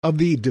Of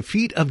the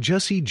defeat of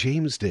Jesse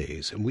James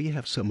Days. And we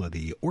have some of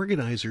the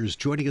organizers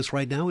joining us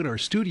right now in our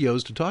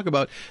studios to talk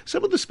about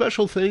some of the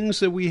special things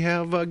that we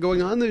have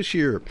going on this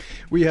year.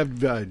 We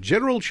have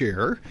General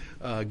Chair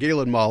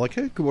Galen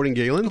Malecha. Good morning,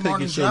 Galen. Good morning,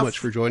 Thank you so Jeff. much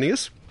for joining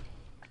us.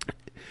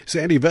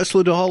 Sandy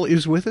Vesledahl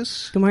is with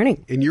us. Good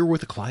morning. And you're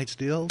with the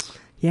Clydesdales?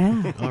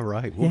 Yeah. All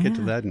right. We'll get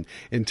to that.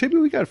 And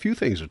Tim, we got a few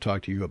things to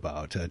talk to you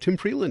about. Tim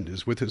Freeland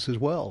is with us as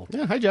well.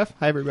 Yeah. Hi, Jeff.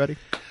 Hi, everybody.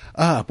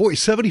 Boy,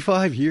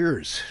 75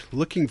 years.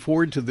 Looking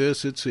forward to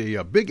this. It's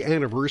a big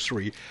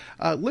anniversary.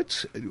 Why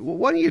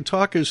don't you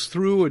talk us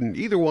through, and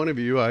either one of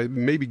you,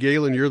 maybe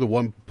Galen, you're the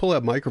one, pull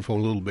that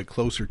microphone a little bit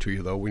closer to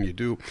you, though, when you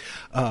do.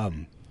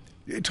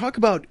 Talk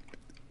about,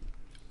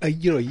 a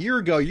year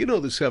ago,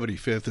 the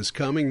 75th is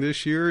coming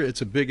this year.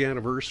 It's a big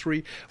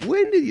anniversary.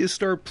 When did you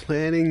start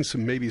planning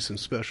maybe some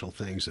special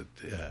things?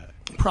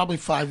 Probably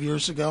 5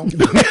 years ago.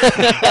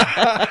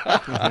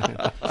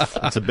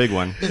 It's a big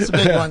one. It's a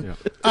big one.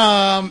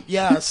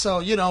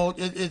 So,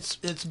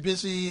 it's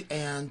busy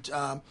and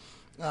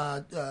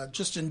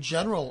just in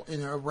general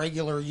in a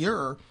regular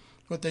year,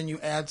 but then you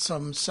add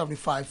some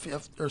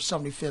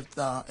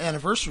 75th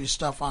anniversary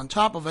stuff on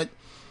top of it.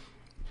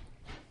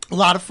 A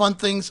lot of fun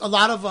things, a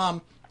lot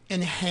of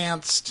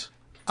enhanced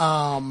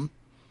parts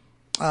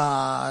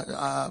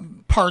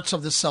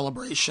of the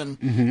celebration.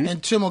 Mm-hmm.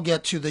 And Tim will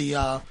get to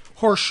the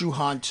horseshoe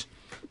hunt.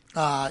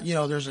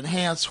 There's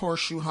enhanced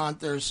horseshoe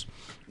hunt. There's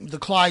the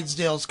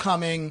Clydesdales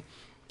coming.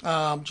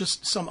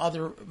 Just some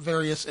other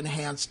various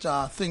enhanced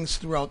things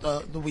throughout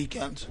the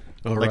weekend.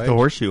 All like right. the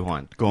horseshoe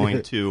hunt,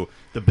 going to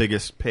the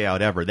biggest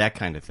payout ever, that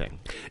kind of thing.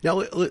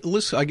 Now,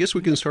 listen, I guess we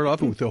can start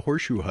off with the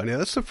horseshoe hunt. Now,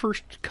 that's the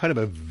first kind of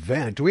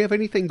event. Do we have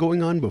anything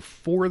going on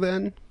before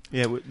then?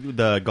 Yeah,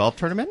 the golf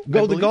tournament?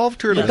 The golf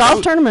tournament. The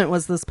golf tournament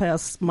was this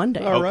past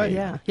Monday. All right.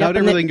 Yeah. How'd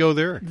everything go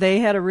there? They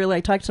had I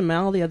talked to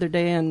Mel the other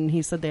day, and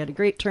he said they had a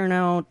great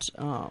turnout.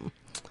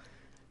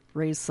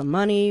 Raised some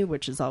money,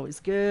 which is always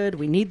good.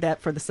 We need that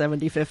for the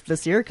 75th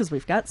this year because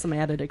we've got some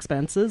added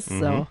expenses.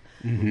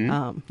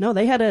 Mm-hmm. So,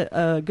 they had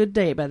a good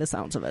day by the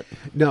sounds of it.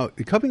 Now,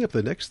 coming up,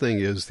 the next thing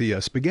is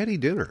the spaghetti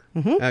dinner,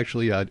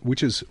 actually,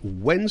 which is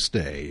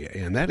Wednesday,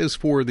 and that is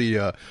for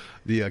the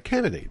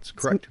candidates,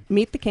 correct?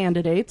 Meet the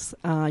candidates.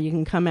 You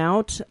can come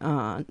out.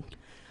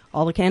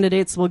 All the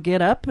candidates will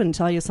get up and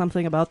tell you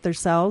something about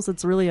themselves.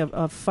 It's really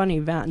a fun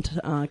event.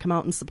 Come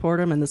out and support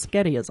them, and the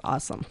spaghetti is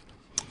awesome.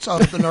 It's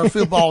out at the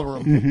Northfield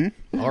Ballroom.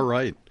 Mm-hmm. All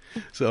right.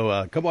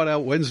 So come on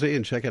out Wednesday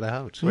and check it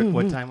out.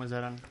 What time was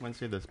that on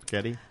Wednesday, the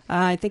spaghetti?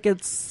 I think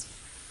it's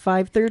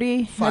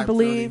 5:30, I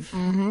believe.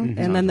 Mm-hmm.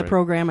 And then the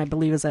program, I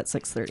believe, is at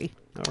 6:30.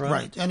 All right.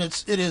 Right. And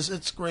it's a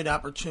great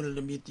opportunity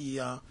to meet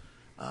the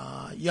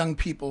young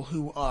people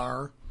who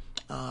are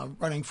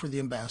running for the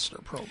ambassador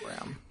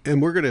program.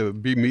 And we're going to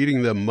be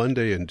meeting them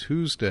Monday and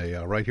Tuesday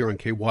right here on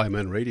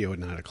KYMN Radio at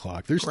 9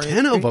 o'clock. There's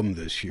 10 of them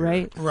this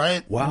year.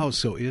 Right. Wow.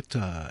 So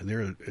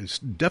there is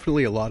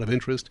definitely a lot of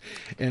interest.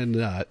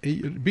 And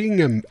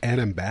being an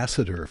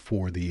ambassador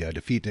for the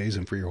defeat days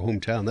and for your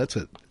hometown,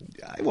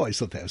 I've always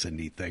thought that was a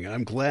neat thing. And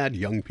I'm glad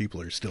young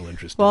people are still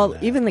interested in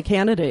that. Even the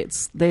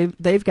candidates,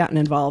 they've gotten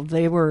involved.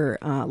 They were,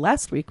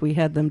 last week we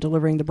had them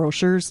delivering the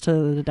brochures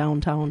to the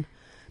downtown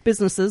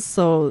businesses,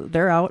 so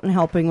they're out and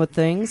helping with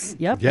things.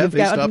 Yep, yeah, we've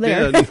got them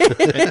there. and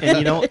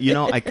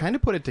I kind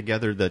of put it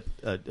together that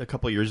a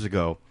couple of years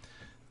ago,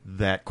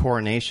 that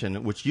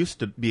coronation, which used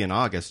to be in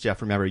August,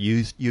 Jeff, remember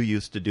you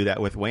used to do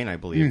that with Wayne, I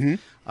believe.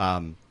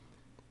 Mm-hmm.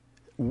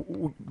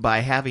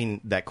 By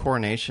having that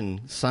coronation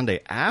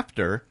Sunday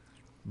after,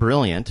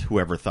 brilliant.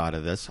 Whoever thought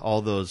of this?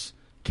 All those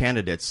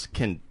candidates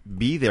can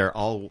be there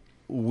all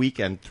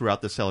weekend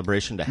throughout the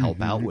celebration to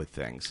help out with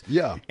things.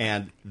 Yeah,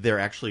 and they're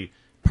actually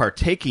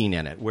partaking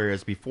in it,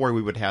 whereas before we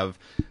would have,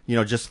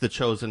 just the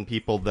chosen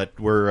people that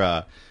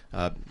were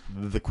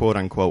the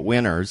quote-unquote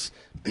winners,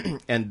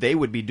 and they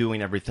would be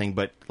doing everything.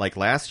 But like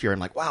last year, I'm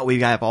like, wow, we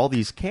have all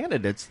these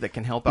candidates that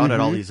can help out at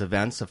all these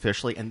events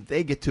officially, and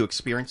they get to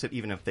experience it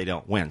even if they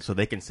don't win. So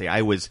they can say,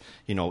 I was,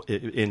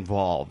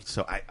 involved.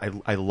 So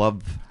I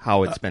love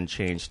how it's been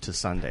changed to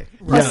Sunday.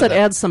 Plus it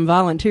adds some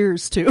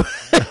volunteers, too.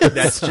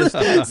 That's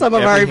just some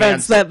of our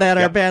events that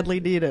are badly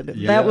needed.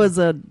 Yeah. That was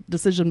a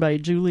decision by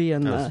Julie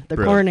and the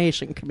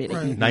coronation committee.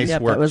 Right. Nice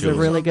work, that was Julie. a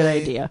really good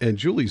idea. And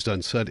Julie's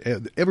done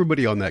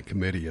everybody on that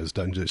committee has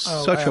done just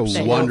such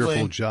absolutely. a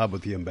wonderful job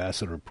with the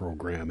ambassador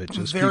program. It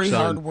just very keeps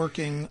on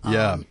hardworking.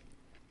 Yeah.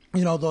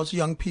 Those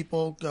young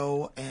people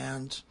go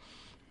and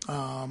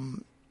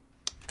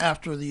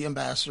after the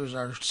ambassadors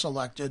are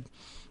selected,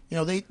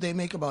 they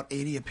make about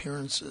 80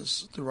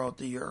 appearances throughout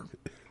the year.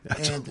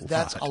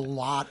 That's a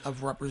lot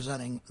of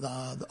representing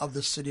of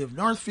the city of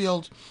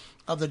Northfield,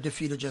 of the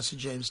defeat of Jesse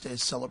James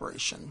Day's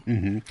celebration.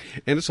 Mm-hmm.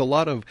 And it's a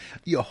lot of,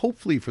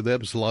 hopefully for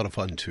them, it's a lot of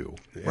fun, too.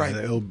 Right.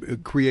 It'll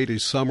create a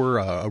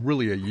summer,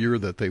 really a year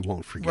that they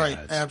won't forget. Right,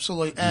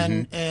 absolutely.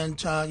 And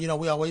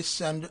we always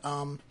send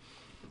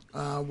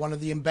one of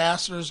the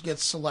ambassadors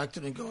gets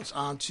selected and goes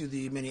on to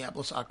the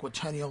Minneapolis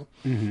Aquatennial.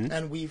 Mm-hmm.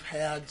 And we've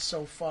had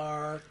so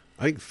far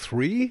I think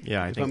 3.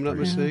 Yeah, I if think I'm not 3.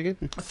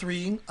 mistaken.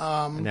 3.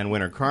 And then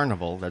Winter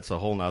Carnival, that's a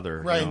whole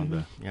nother. Right.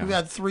 Yeah. We've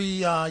had 3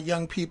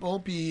 young people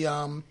be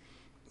the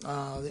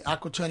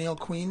Aquatennial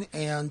Queen,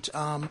 and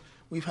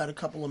we've had a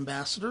couple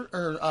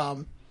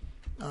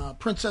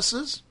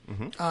princesses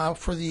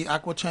for the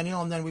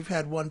Aquatennial, and then we've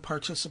had one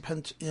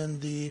participant in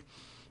the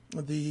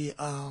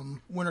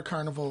Winter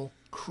Carnival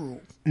crew.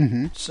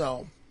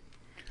 So,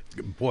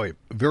 Boy,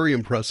 very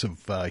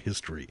impressive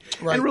history.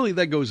 Right. And really,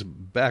 that goes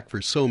back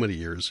for so many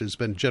years. There's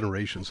been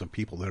generations of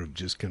people that have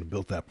just kind of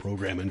built that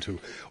program into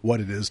what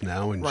it is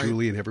now. And Right.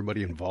 Julie and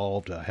everybody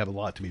involved have a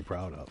lot to be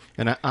proud of.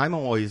 And I'm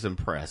always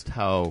impressed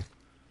how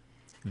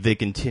they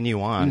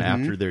continue on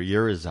after their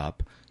year is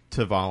up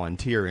to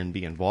volunteer and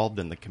be involved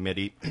in the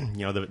committee.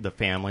 You know, the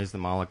families, the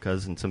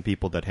Malechas, and some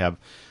people that have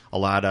a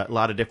lot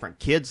of different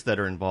kids that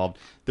are involved.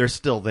 They're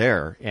still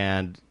there,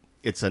 and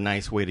it's a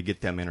nice way to get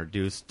them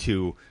introduced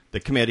to the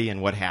committee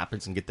and what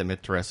happens and get them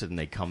interested, and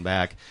they come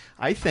back.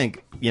 I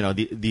think, you know,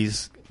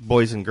 these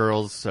boys and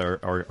girls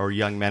or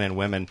young men and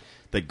women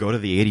that go to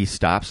the 80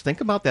 stops,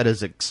 think about that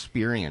as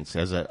experience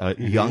as a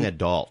young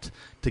adult,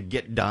 to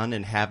get done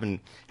and having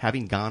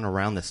gone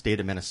around the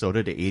state of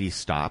Minnesota to 80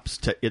 stops,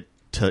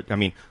 I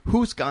mean,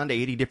 who's gone to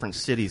 80 different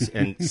cities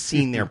and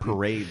seen their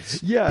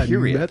parades? Yeah,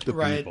 period. and met the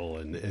Right. people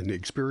and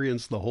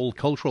experienced the whole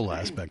cultural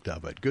aspect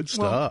of it. Good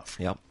stuff.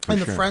 Yep, for and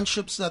sure. the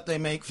friendships that they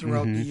make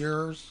throughout the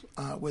years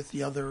with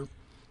the other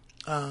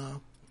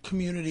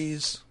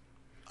communities,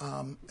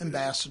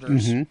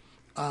 ambassadors.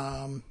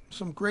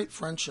 Some great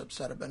friendships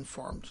that have been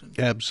formed.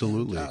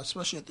 Absolutely.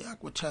 Especially at the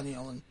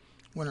Aquatennial and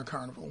Winter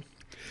Carnival.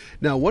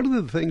 Now, one of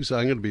the things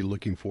I'm going to be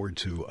looking forward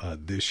to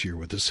this year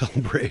with the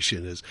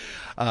celebration is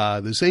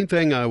the same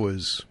thing I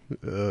was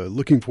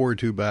looking forward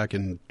to back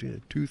in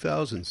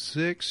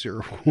 2006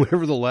 or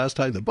whenever the last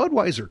time. The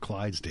Budweiser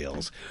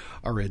Clydesdales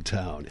are in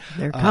town.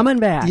 They're coming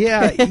back.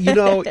 Yeah, you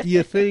know,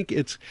 you think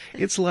it's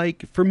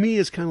like, for me,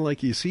 it's kind of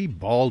like you see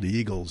bald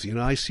eagles. You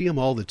know, I see them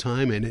all the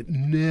time, and it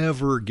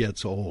never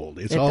gets old.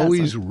 It's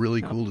always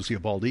really cool to see a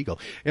bald eagle.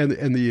 And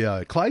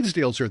the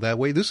Clydesdales are that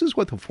way. This is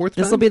what, the 4th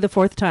time? This will be the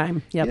 4th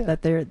time. Yep, Yeah.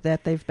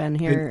 that they've been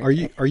here.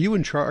 And are you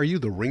in charge? Are you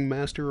the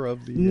ringmaster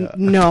of the?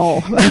 No,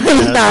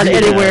 not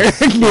anywhere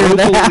near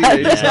Local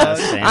that.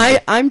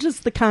 liaison? I'm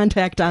just the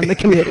contact on the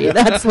committee.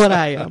 That's what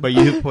I am. But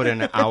you put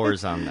in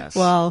hours on this.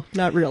 Well,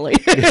 not really.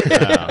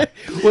 Well,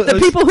 The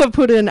people who have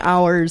put in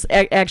hours,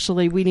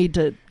 actually, we need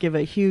to give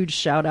a huge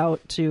shout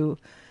out to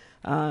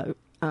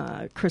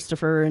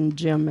Christopher and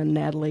Jim and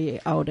Natalie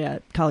out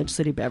at College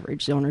City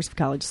Beverage, the owners of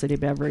College City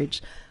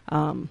Beverage,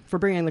 for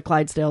bringing the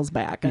Clydesdales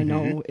back. I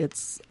know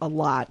it's a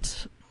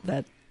lot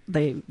that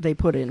they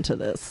put into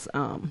this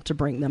to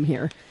bring them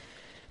here.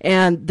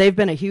 And they've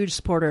been a huge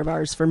supporter of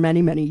ours for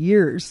many, many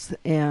years.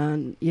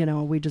 And, you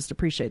know, we just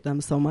appreciate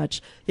them so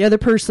much. The other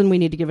person we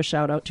need to give a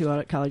shout out to out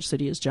at College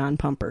City is John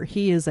Pumper.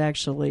 He is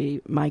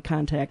actually my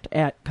contact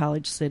at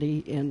College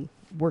City in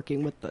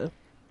working with the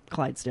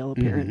Clydesdale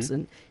appearance.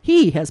 And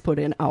he has put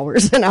in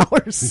hours and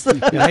hours.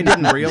 And I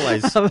didn't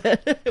realize how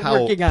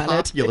working on it.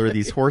 popular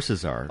these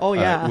horses are. Oh,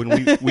 yeah. When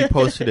we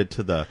posted it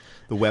to the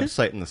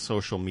website and the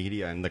social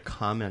media and the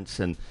comments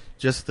and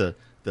just the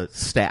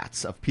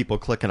stats of people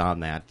clicking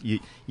on that.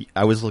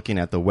 I was looking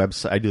at the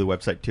website. I do the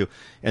website too.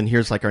 And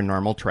here's like our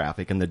normal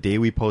traffic. And the day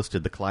we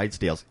posted the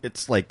Clydesdales,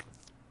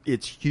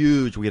 it's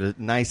huge. We had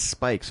a nice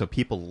spike. So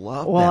people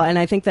love Well, that. and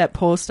I think that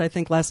post,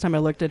 last time I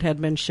looked, it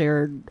had been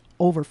shared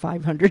over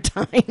 500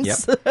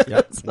 times.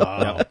 Yep.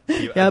 Wow.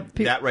 Yep.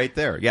 That right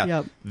there. Yeah.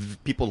 Yep.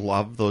 People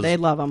love those. They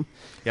love them.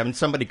 Yeah, and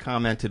somebody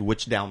commented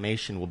which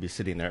Dalmatian will be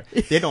sitting there.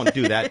 They don't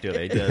do that, do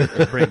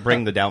they?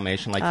 Bring the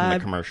Dalmatian like from the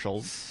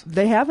commercials.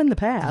 They have in the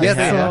past. Yeah,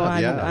 they so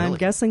have. Yeah. I'm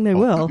guessing they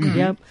will.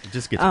 Yep. It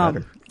just gets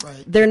better.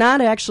 Right. They're not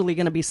actually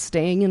going to be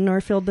staying in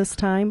Northfield this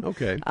time.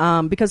 Okay.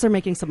 Because they're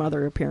making some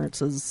other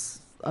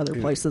appearances other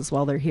places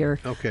while they're here.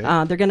 Okay.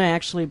 They're going to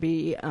actually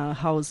be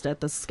housed at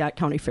the Scott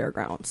County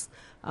Fairgrounds.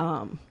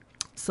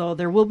 So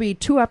there will be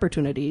 2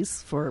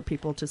 opportunities for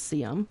people to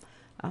see them.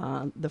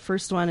 The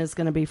first one is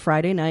going to be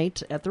Friday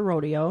night at the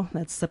rodeo.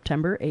 That's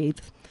September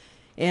 8th.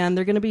 And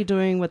they're going to be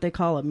doing what they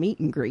call a meet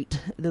and greet.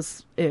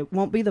 It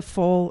won't be the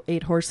full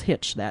 8-horse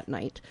hitch that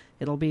night.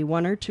 It'll be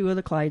 1 or 2 of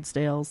the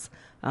Clydesdales.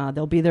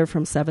 They'll be there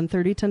from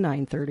 7:30 to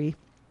 9:30.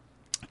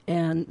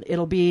 And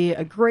it'll be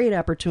a great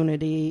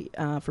opportunity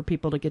for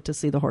people to get to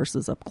see the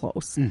horses up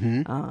close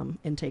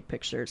and take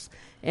pictures.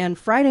 And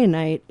Friday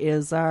night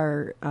is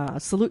our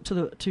salute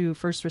to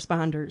first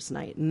responders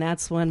night, and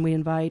that's when we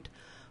invite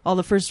all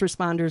the first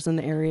responders in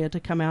the area to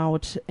come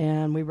out,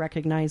 and we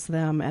recognize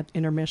them at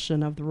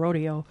intermission of the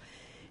rodeo.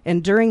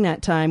 And during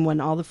that time,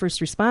 when all the first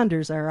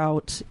responders are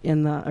out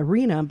in the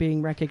arena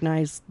being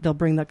recognized, they'll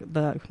bring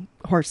the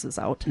horses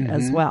out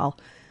as well.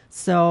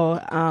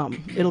 So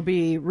it'll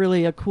be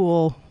really a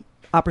cool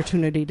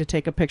opportunity to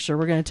take a picture.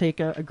 We're going to take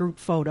a group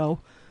photo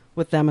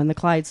with them and the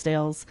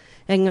Clydesdales.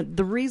 And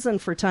the reason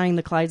for tying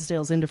the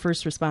Clydesdales into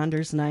First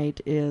Responders Night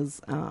is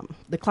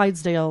the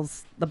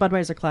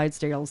Budweiser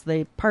Clydesdales,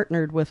 they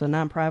partnered with a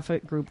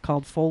nonprofit group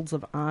called Folds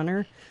of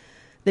Honor.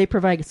 They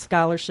provide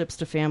scholarships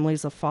to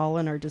families of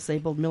fallen or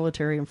disabled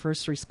military and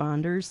first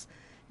responders.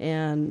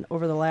 And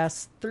over the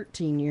last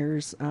 13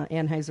 years,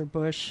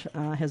 Anheuser-Busch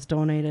has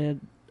donated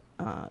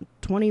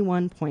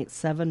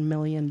 $21.7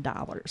 million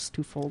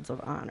to Folds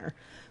of Honor.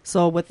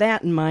 So with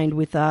that in mind,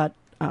 we thought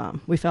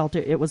we felt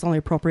it was only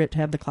appropriate to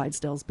have the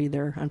Clydesdales be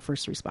there on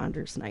First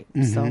Responders Night.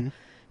 So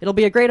it'll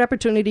be a great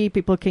opportunity.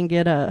 People can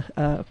get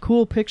a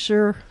cool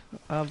picture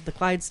of the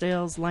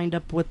Clydesdales lined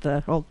up with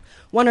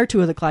one or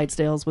two of the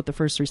Clydesdales with the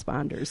first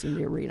responders in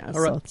the arena.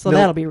 All right. So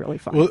that'll be really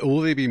fun.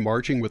 Will they be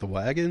marching with a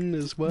wagon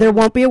as well? There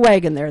won't be a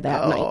wagon there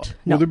that night.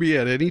 No. Will there be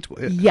at any...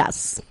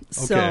 Yes. Okay.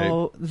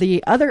 So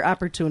the other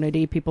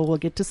opportunity, people will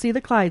get to see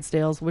the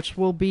Clydesdales, which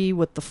will be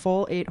with the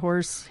full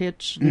 8-horse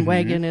hitch and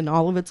wagon in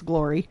all of its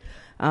glory,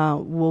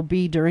 will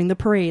be during the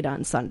parade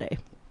on Sunday.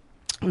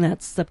 And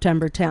that's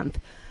September 10th.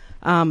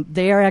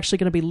 They are actually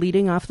going to be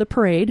leading off the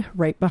parade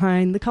right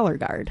behind the color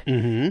guard.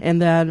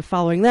 And then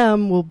following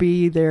them will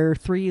be their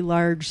 3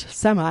 large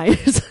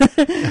semis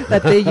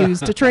that they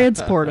use to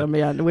transport them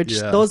in, which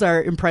those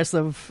are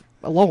impressive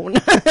alone.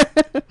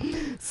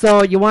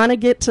 So you want to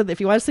get to,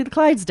 if you want to see the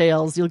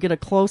Clydesdales, you'll get a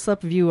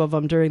close-up view of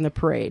them during the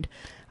parade.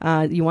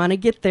 You want to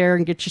get there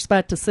and get your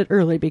spot to sit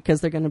early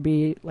because they're going to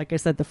be, like I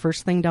said, the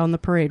first thing down the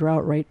parade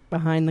route right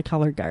behind the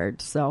color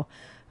guard. So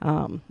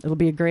it'll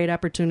be a great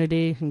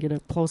opportunity and get a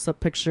close-up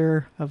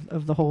picture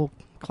of the whole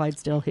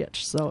Clydesdale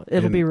hitch. So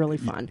it'll be really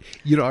fun.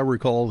 I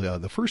recall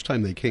the first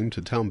time they came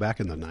to town back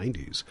in the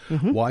 90s,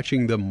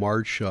 watching them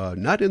march,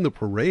 not in the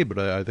parade, but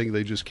I think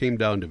they just came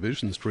down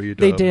Division Street.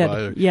 They did,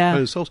 by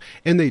themselves,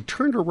 and they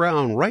turned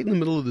around right in the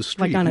middle of the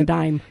street. Like on a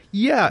dime.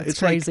 Yeah, it's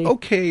crazy. Like,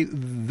 okay,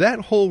 that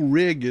whole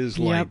rig is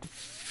like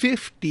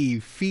 50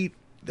 feet.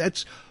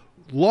 That's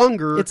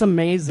longer. It's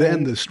amazing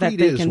than the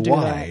street is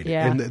wide,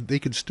 and they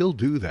could still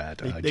do that.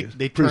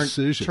 They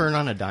turn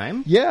on a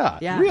dime.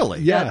 Yeah,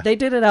 really. Yeah, they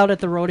did it out at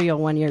the rodeo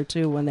one year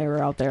too when they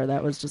were out there.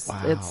 That was just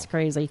it's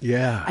crazy.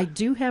 Yeah, I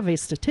do have a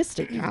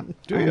statistic on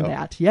you?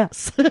 that.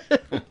 Yes,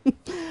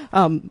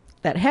 that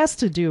has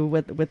to do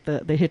with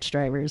the hitch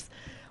drivers.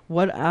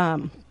 What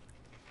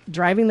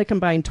driving the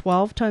combined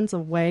 12 tons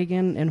of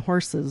wagon and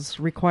horses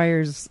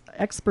requires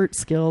expert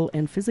skill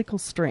and physical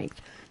strength.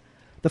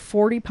 The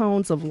 40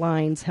 pounds of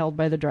lines held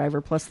by the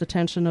driver plus the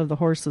tension of the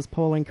horses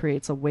pulling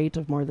creates a weight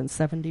of more than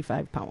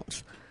 75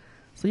 pounds.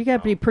 So you got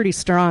to be pretty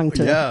strong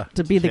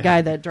to be the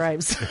guy that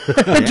drives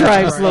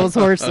those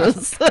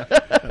horses.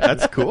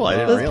 That's cool. I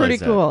didn't realize That's pretty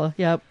that. cool.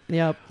 Yep.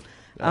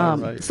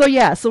 Right.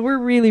 So we're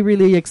really,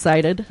 really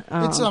excited.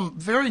 It's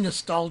very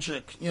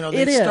nostalgic. They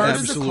It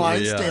started is. the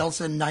Clydesdales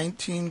in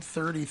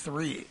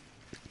 1933.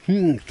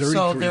 33.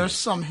 So there's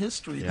some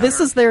history there.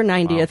 This is their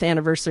 90th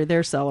anniversary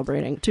they're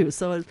celebrating, too.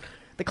 So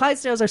the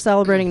Clydesdales are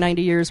celebrating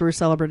 90 years. We're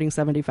celebrating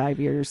 75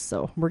 years.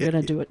 So we're going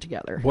to do it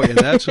together. Boy, and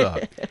that's,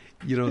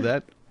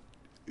 that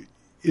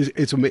is,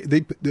 it's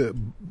amazing. The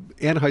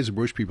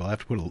Anheuser-Busch people have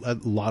to put a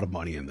lot of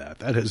money in that.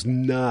 That is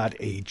not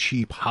a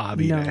cheap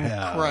hobby to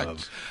have.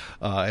 Correct.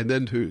 And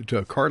then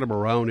to cart them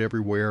around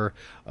everywhere,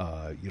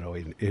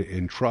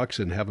 in trucks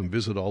and have them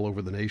visit all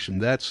over the nation.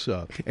 That's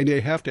and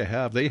they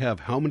have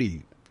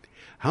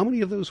how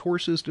many of those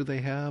horses do they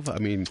have? I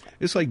mean,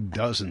 it's like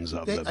dozens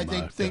of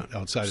them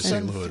outside of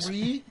St.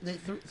 Louis.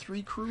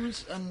 Three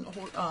crews and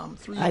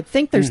 3. I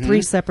think there's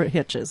 3 separate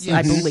hitches,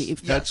 I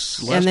believe. That's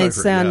and they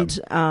last I heard,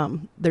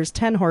 send there's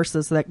 10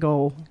 horses that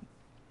go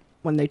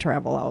when they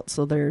travel out.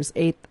 So there's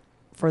 8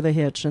 for the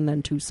hitch and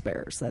then 2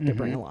 spares that they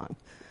bring along.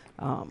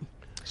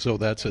 So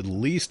that's at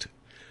least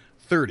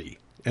 30.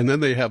 And then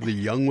they have the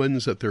young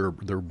ones that they're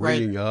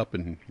bringing up,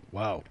 and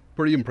wow,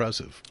 pretty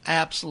impressive.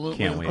 Absolutely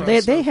Can't wait.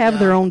 impressive. They have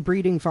their own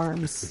breeding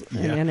farms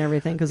and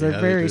everything because they're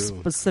Yeah, very they do.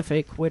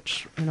 specific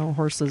which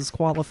horses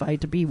qualify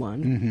to be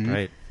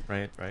one.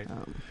 Right.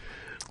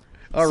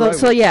 All so, right.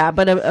 so yeah,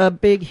 but a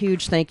big,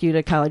 huge thank you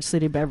to College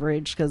City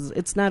Beverage because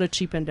it's not a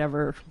cheap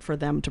endeavor for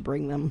them to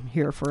bring them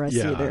here for us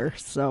either.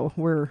 So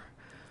we're,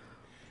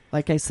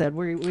 like I said,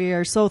 we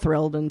are so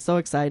thrilled and so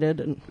excited.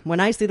 And when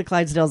I see the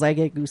Clydesdales, I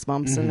get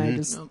goosebumps, and I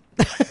just,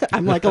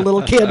 I'm like a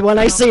little kid when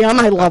I see them.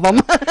 I love them.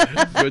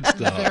 Good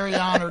stuff. Very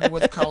honored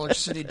with College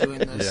City doing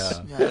this.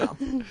 Yeah.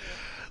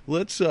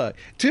 Let's,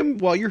 Tim,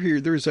 while you're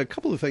here, there's at least a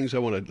couple of things I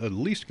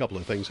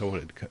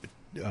want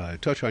to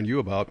touch on you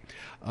about.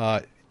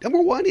 Number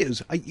one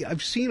is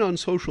I've seen on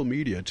social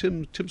media.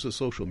 Tim's a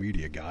social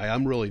media guy.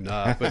 I'm really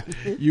not, but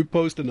you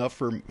post enough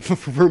for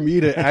me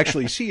to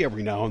actually see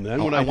every now and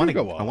then when I want to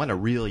go on. I want to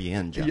reel you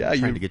in, John. Yeah, I'm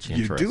trying to get you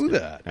interested. do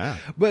that. Yeah.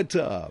 But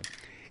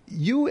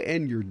you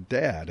and your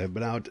dad have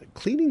been out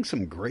cleaning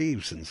some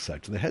graves and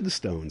such, the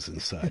headstones and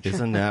such.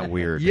 Isn't that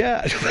weird?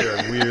 Yeah,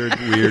 We're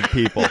weird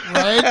people.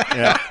 Right?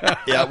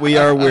 Yeah, we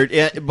are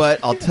weird. But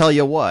I'll tell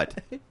you what.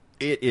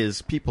 It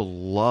is, people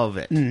love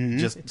it,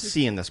 just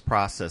seeing this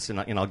process,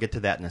 and I'll get to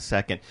that in a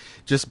second.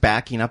 Just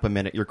backing up a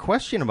minute, your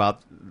question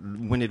about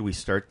when did we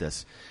start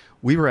this?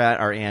 We were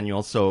at our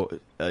annual, so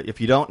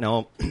if you don't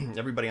know,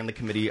 everybody on the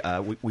committee,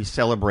 we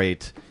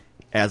celebrate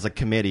as a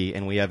committee,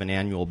 and we have an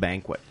annual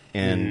banquet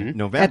in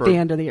November. At the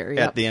end of the year,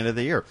 At the end of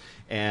the year.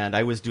 And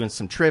I was doing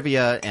some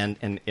trivia,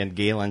 and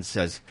Galen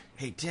says,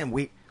 "Hey, Tim,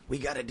 we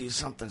got to do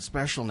something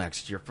special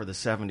next year for the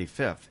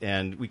 75th."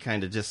 And we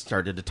kind of just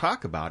started to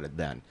talk about it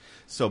then.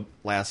 So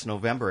last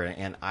November,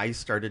 and I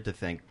started to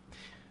think,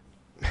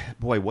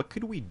 boy, what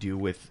could we do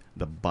with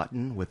the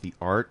button, with the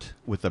art,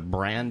 with the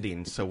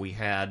branding? So we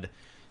had,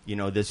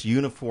 this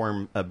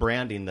uniform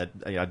branding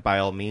that, by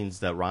all means,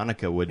 that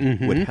Ronica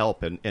would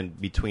help.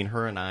 And between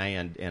her and I,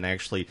 and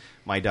actually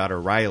my daughter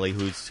Riley,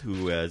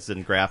 who is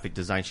in graphic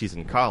design, she's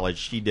in college,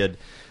 she did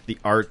the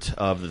art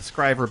of the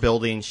Scriver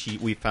building.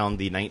 We found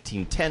the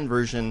 1910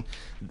 version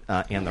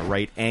and the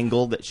right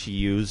angle that she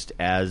used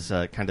as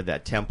kind of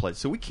that template.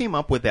 So we came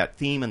up with that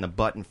theme and the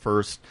button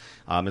first.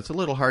 It's a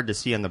little hard to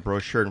see on the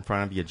brochure in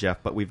front of you, Jeff,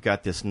 but we've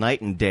got this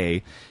night and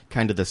day,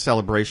 kind of the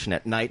celebration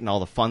at night and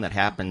all the fun that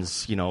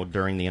happens,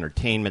 during the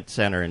entertainment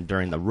center and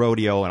during the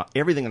rodeo and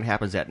everything that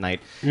happens at night.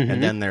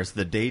 And then there's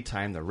the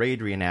daytime, the raid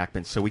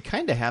reenactment. So we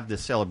kind of have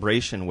this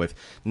celebration with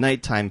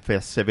nighttime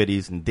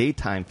festivities and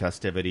daytime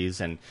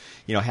festivities, and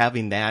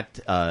having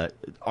that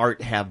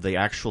art have the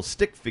actual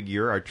stick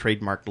figure, our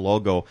trademark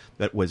logo,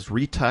 that was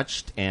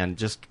retouched and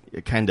just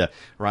kind of,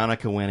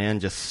 Ronica went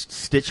in just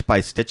stitch by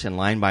stitch and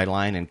line by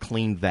line and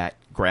cleaned that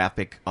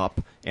graphic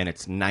up, and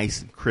it's nice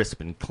and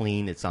crisp and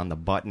clean. It's on the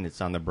button, it's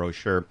on the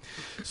brochure.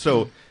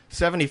 So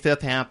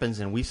 75th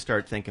happens, and we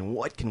start thinking,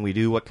 what can we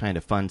do? What kind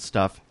of fun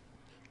stuff?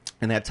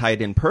 And that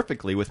tied in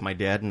perfectly with my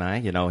dad and I.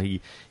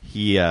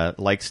 He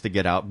likes to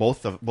get out,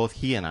 both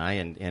he and I,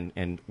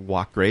 and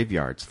walk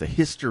graveyards, the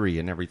history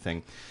and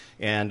everything.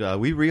 And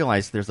we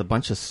realized there's a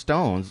bunch of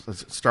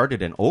stones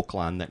started in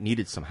Oaklawn that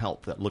needed some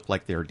help, that looked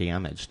like they were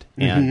damaged.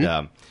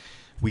 And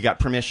we got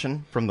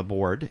permission from the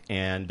board,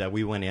 and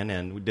we went in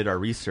and we did our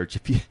research.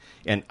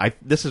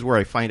 This is where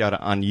I find out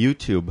on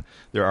YouTube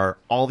there are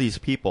all these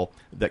people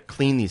that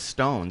clean these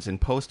stones and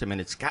post them,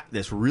 and it's got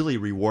this really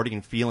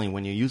rewarding feeling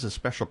when you use a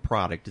special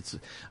product. It's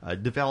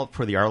developed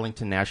for the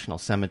Arlington National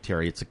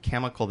Cemetery. It's a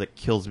chemical that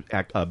kills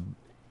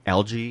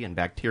algae and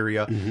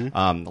bacteria,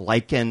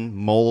 lichen,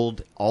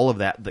 mold, all of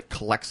that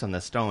collects on the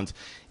stones.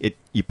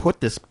 You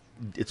put this.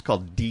 It's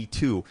called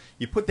D2.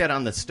 You put that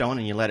on the stone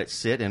and you let it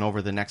sit, and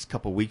over the next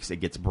couple weeks it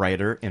gets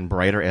brighter and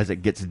brighter as it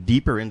gets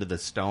deeper into the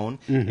stone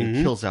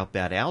and kills out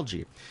that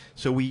algae.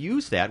 So we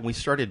used that, and we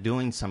started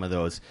doing some of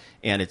those,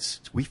 and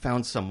we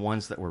found some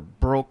ones that were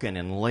broken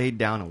and laid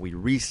down, and we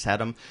reset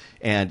them.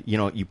 And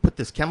you put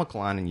this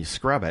chemical on and you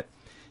scrub it.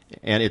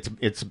 And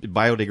it's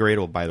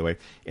biodegradable, by the way.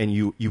 And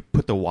you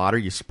put the water,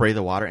 you spray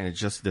the water, and it's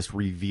just this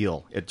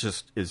reveal. It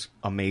just is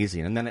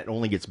amazing. And then it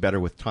only gets better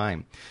with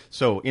time.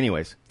 So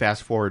anyways,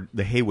 fast forward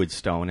the Haywood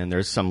stone, and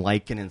there's some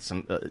lichen and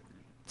some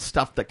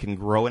stuff that can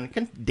grow, and it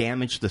can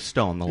damage the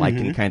stone. The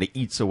lichen kind of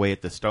eats away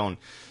at the stone.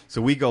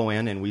 So we go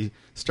in and we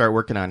start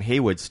working on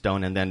Haywood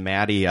stone, and then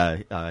Maddie,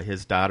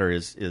 his daughter,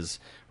 is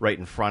right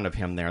in front of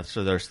him there.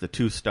 So there's the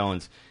two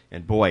stones.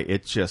 And boy,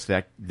 it's just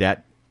that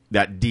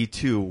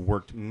D2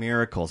 worked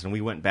miracles, and we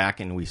went back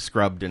and we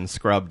scrubbed, and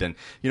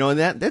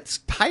that's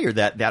higher.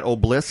 That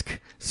obelisk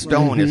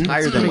stone is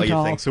higher than what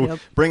you think. So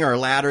bring our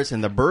ladders,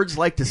 and the birds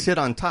like to sit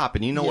on top,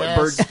 and what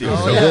birds do.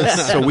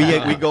 So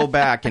we go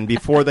back, and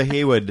before the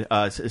Haywood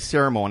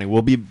ceremony,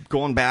 we'll be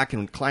going back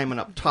and climbing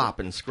up top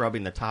and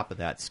scrubbing the top of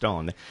that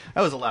stone. That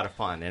was a lot of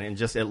fun, and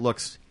it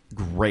looks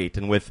great.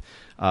 And with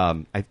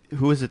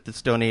who is it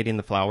that's donating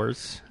the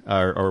flowers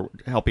or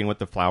helping with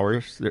the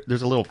flowers?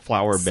 There's a little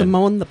flower bin.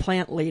 Simone the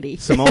plant lady.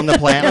 Simone the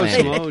plant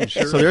lady. Simone,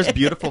 sure. So there's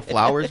beautiful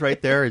flowers right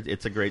there.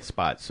 It's a great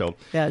spot. So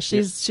yeah,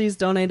 she's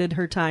donated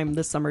her time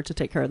this summer to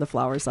take care of the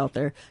flowers out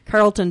there.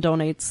 Carlton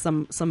donates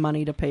some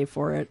money to pay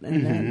for it,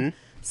 and then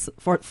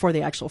for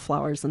the actual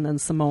flowers, and then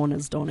Simone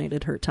has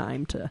donated her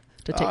time to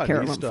take care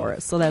of them for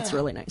us. So that's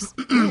really nice.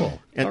 Cool.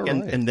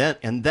 And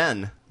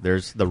then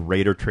there's the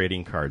Raider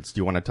trading cards. Do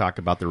you want to talk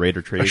about the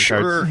Raider trading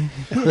cards?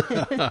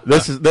 Sure.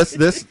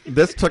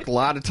 This took a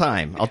lot of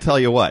time. I'll tell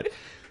you what.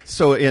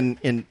 So at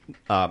the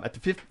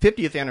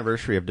 50th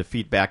anniversary of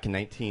defeat back in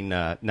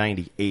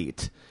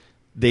 1998,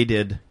 they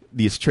did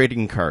these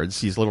trading cards,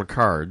 these little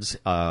cards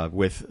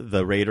with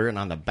the Raider, and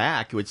on the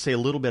back it would say a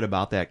little bit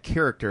about that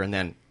character, and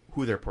then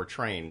who they're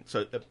portraying.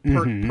 So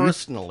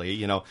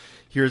personally,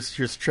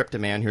 here's Trip to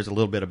Man, here's a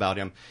little bit about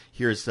him,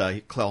 here's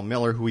Clell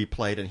Miller, who he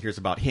played, and here's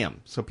about him.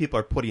 So people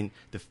are putting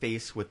the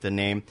face with the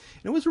name,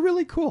 and it was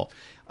really cool.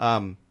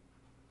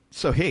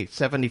 So, hey,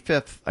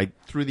 75th, I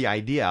threw the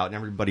idea out, and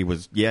everybody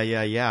was,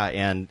 yeah,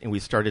 and we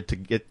started to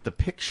get the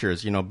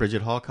pictures,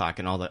 Bridget Halcock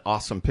and all the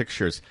awesome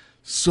pictures.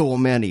 So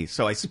many.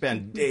 So I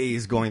spent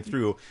days going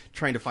through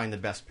trying to find the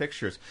best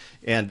pictures,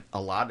 and a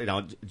lot.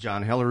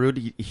 John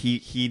Hellerud,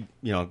 he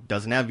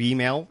doesn't have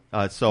email,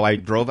 so I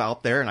drove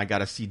out there and I got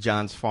to see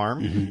John's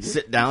farm,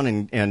 sit down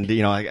and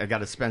I got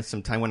to spend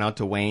some time. Went out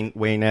to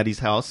Wayne Eddy's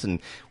house, and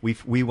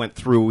we went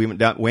through. We went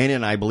down. Wayne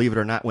and I, believe it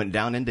or not, went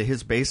down into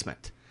his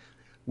basement.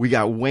 we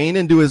got Wayne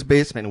into his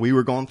basement, and we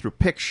were going through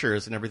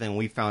pictures and everything.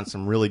 We found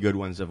some really good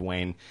ones of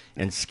Wayne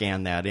and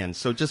scanned that in.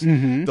 So just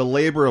the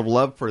labor of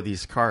love for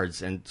these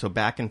cards. And so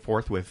back and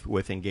forth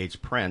with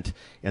Engaged Print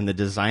and the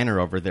designer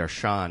over there,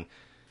 Sean,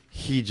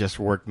 he just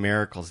worked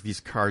miracles. These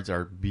cards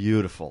are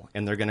beautiful,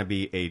 and they're going to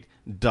be a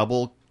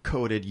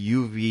double-coated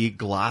UV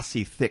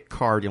glossy thick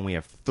card, and we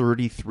have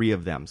 33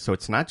 of them. So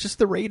it's not just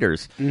the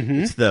Raiders.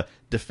 It's the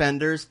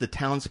defenders, the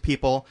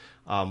townspeople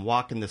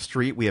walking the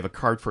street. We have a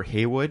card for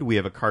Haywood. We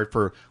have a card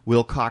for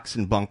Wilcox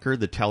and Bunker,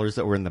 the tellers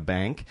that were in the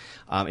bank.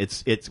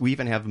 We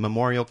even have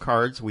memorial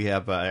cards. We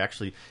have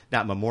actually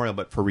not memorial,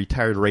 but for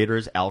retired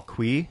Raiders. Al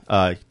Quee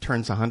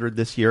turns 100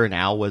 this year, and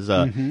Al was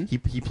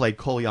he played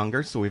Cole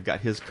Younger, so we've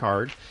got his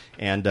card.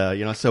 And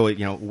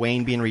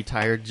Wayne being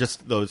retired,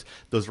 just those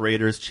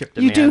Raiders. Chip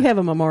DeMann. You do have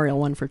a memorial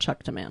one for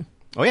Chuck DeMann.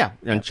 Oh yeah,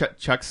 and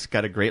Chuck's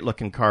got a great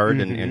looking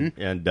card,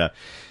 and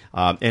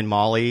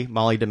Molly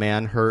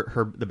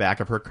DeMann, the back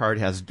of her card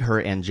has her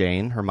and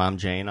Jane, her mom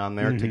Jane, on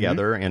there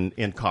together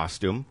in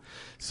costume.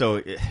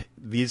 So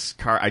these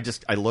cards,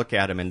 I look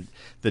at them and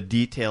the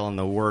detail and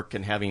the work,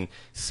 and having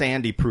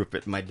Sandy proof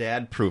it, my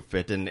dad proof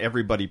it, and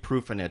everybody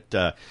proofing it.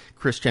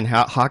 Christian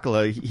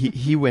Hakala,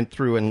 he went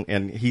through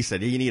and he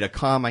said, you need a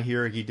comma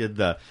here. He did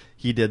the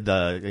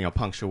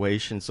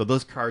punctuation. So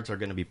those cards are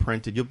going to be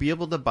printed. You'll be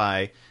able to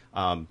buy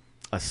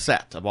a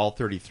set of all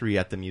 33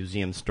 at the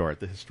museum store at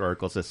the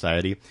Historical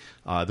Society.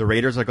 The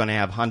Raiders are going to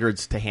have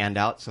hundreds to hand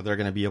out, so they're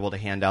going to be able to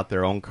hand out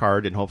their own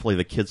card, and hopefully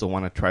the kids will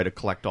want to try to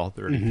collect all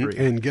 33.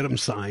 And get them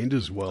signed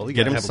as well. You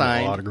get them have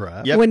signed.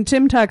 Autographed. Yep. When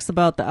Tim talks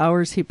about the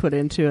hours he put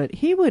into it,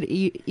 he would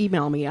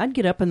email me. I'd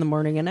get up in the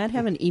morning, and I'd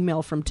have an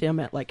email from Tim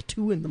at like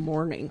 2 in the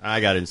morning.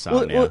 I got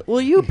insomnia.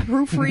 Will you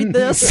proofread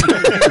this?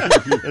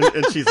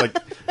 and she's like,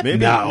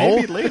 maybe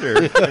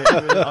later.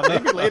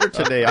 Maybe later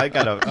today. I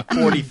got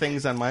 40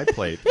 things on my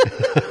plate.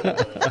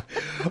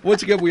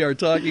 Once again, we are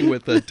talking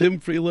with Tim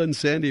Freeland,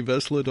 Sandy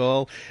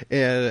Vesledahl,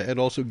 and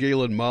also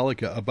Galen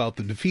Malecha about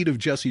the defeat of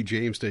Jesse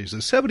James Days, the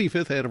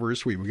 75th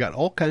anniversary. We got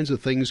all kinds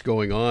of things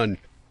going on.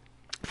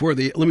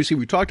 Let me see,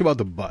 we talked about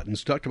the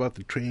buttons, talked about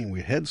the training, we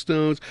had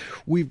headstones,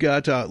 we've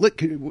got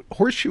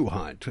horseshoe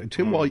hunt.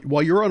 Tim,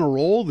 while you're on a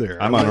roll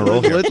there. I'm on a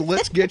roll here.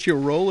 Let's get you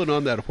rolling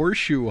on that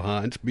horseshoe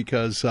hunt,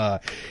 because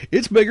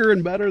it's bigger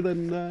and better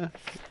than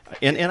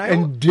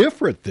and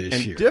different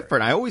this year.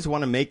 Different. I always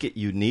want to make it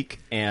unique,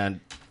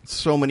 and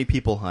so many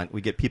people hunt.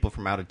 We get people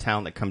from out of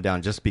town that come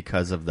down just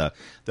because of the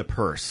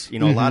purse. A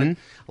lot of.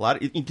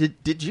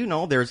 Did you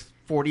know there's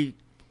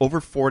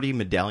over 40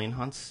 medallion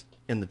hunts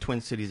in the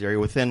Twin Cities area?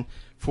 Within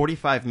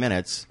 45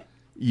 minutes,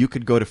 you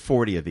could go to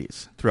 40 of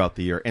these throughout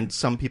the year. And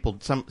some people,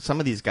 some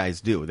of these guys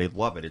do. They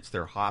love it. It's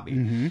their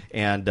hobby.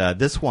 And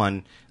this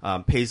one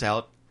pays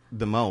out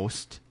the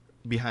most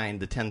behind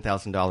the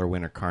 $10,000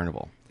 Winter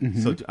Carnival.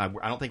 So I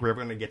don't think we're ever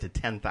going to get to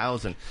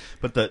 10,000.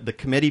 But the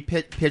committee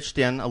pitched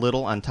in a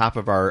little on top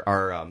of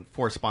our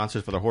 4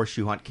 sponsors for the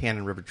Horseshoe Hunt,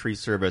 Cannon River Tree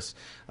Service.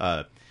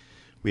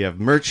 We have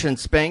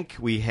Merchants Bank.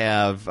 We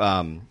have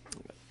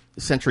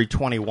Century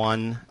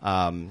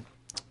 21,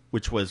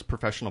 which was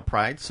Professional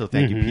Pride. So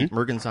thank you, Pete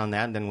Mergens, on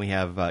that. And then we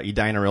have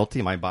Edina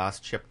Realty. My boss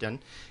chipped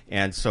in.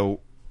 And so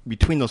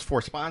between those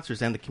 4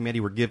 sponsors and the committee,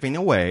 we're giving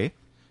away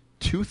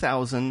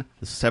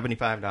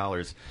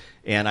 $2,075,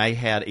 and I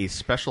had a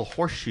special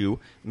horseshoe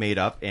made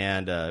up,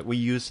 and we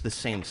used the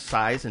same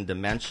size and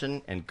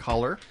dimension and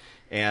color,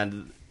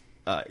 and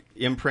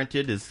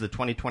imprinted is the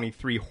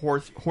 2023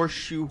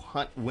 Horseshoe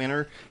Hunt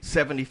winner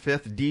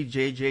 75th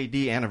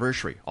DJJD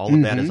anniversary. All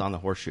of that is on the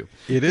horseshoe.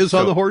 It is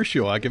on the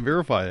horseshoe. I can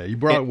verify that. You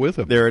brought it with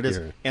him. There it is.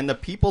 Here. And the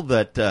people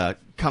that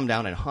come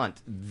down and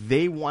hunt,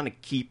 they want to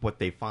keep what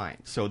they find.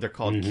 So they're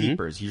called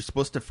keepers. You're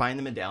supposed to find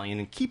the medallion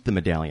and keep the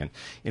medallion.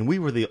 And we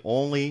were the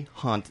only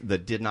hunt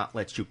that did not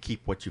let you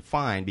keep what you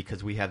find,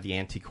 because we have the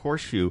antique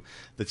horseshoe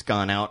that's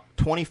gone out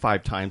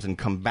 25 times and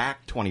come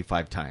back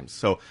 25 times.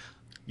 So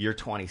year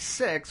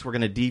 26, we're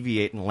going to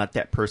deviate and let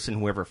that person,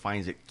 whoever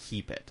finds it,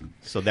 keep it.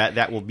 So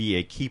that will be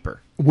a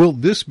keeper. Will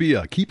this be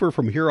a keeper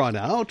from here on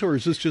out, or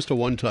is this just a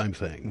one-time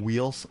thing? We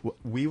will see.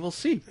 we will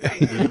see,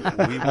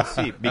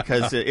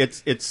 because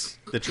it's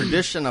the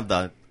tradition of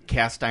the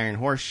cast iron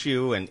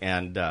horseshoe,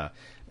 and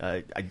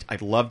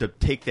I'd love to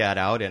take that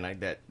out,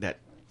 and that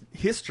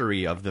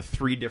history of the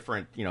 3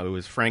 different. It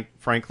was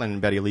Franklin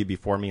and Betty Lee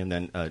before me, and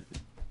then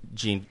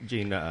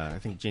Gene I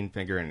think Gene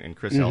Finger and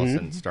Chris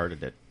Ellison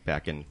started it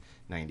back in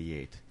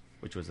 98,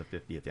 which was the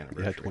 50th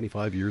anniversary. Yeah,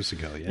 25 years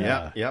ago.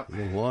 Yeah. A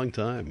long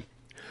time.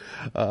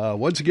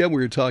 Once again,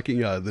 we were talking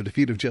the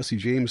defeat of Jesse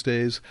James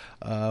Days.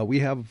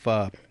 We have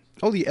the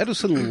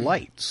Edison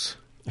lights.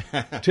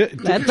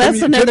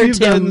 That's another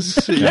Tim.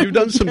 You've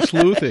done some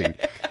sleuthing.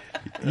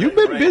 You've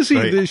been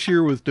busy this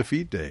year with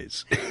defeat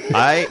days.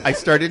 I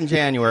started in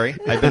January.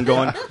 I've been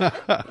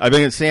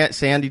in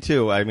Sandy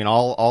too. I mean,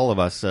 all of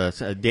us.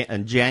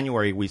 In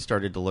January, we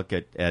started to look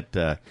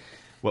at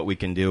what we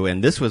can do,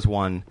 and this was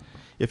one.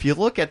 If you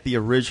look at the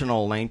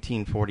original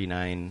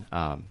 1949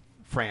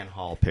 Fran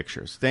Hall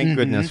pictures, thank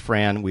goodness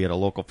Fran, we had a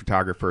local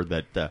photographer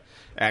that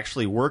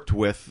actually worked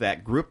with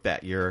that group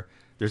that year,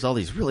 there's all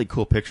these really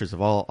cool pictures of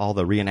all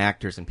the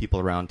reenactors and people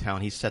around town.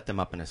 He set them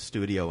up in a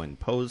studio and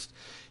posed.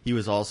 He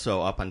was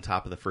also up on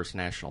top of the First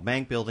National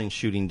Bank building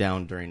shooting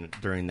down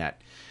during that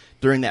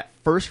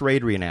first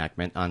raid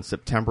reenactment on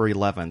September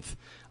 11th,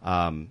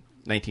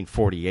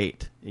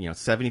 1948.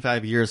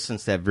 75 years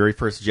since that very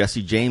first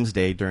Jesse James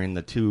Day during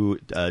the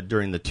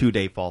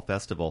two-day fall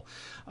festival.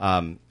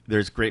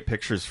 There's great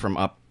pictures from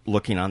up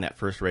looking on that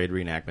first raid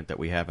reenactment that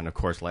we have, and of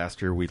course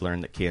last year we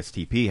learned that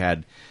KSTP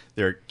had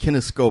their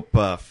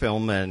kinescope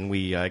film, and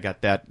we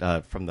got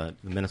that from the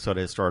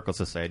Minnesota Historical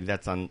Society.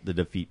 That's on the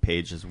defeat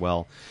page as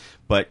well.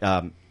 But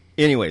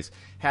anyways,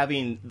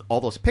 having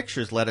all those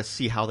pictures let us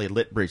see how they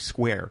lit Bridge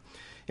Square.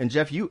 And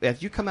Jeff,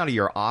 if you come out of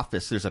your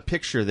office, there's a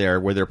picture there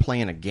where they're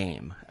playing a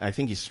game. I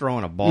think he's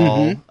throwing a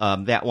ball.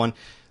 That one,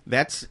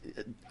 that's.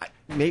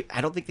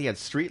 I don't think they had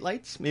street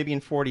lights, maybe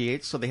in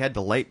 48, so they had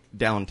to light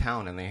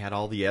downtown, and they had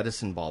all the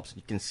Edison bulbs.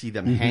 You can see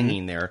them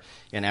hanging there.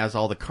 And as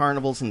all the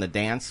carnivals and the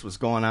dance was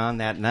going on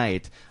that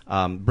night,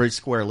 Bridge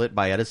Square lit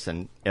by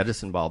Edison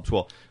bulbs.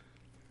 Well,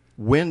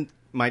 when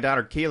my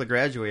daughter Kayla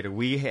graduated,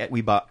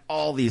 we bought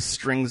all these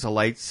strings of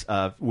lights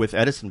with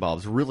Edison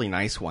bulbs, really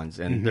nice ones,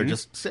 and they're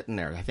just sitting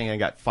there. I think I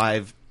got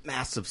 5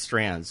 massive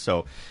strands.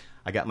 So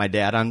I got my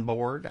dad on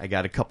board. I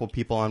got a couple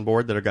people on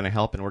board that are going to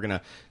help, and we're going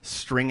to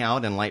string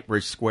out and light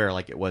Bridge Square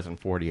like it was in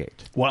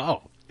 48.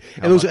 Wow.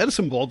 And those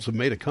Edison bulbs have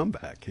made a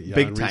comeback.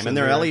 Big time, and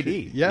they're LED.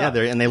 Yeah,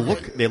 and they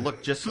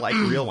look just like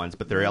real ones,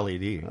 but they're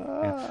LED.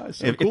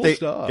 So cool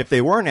stuff. If they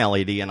weren't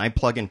LED, and I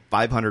plug in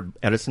 500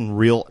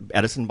 real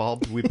Edison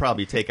bulbs, we'd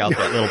probably take out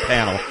that little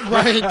panel.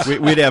 Right.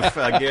 We'd have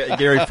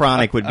Gary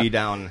Fronick would be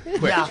down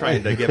quick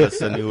trying to give us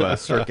a new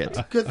circuit.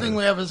 Good thing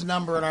we have his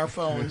number in our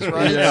phones,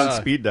 right? Yeah,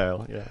 on speed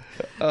dial. Yeah.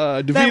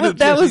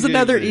 That was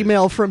another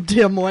email from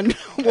Tim one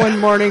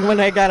morning when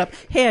I got up.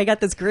 Hey, I got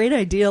this great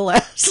idea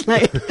last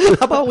night.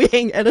 How about we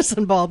hang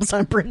Edison bulbs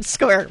on Bridge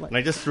Square? And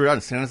I just threw it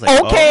out and I was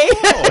like, okay.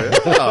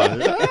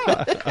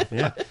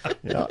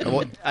 Yeah.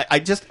 Well,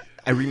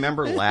 I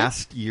remember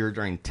last year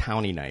during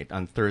Townie Night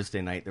on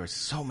Thursday night, there were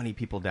so many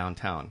people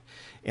downtown.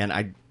 And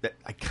I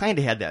kind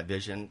of had that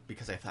vision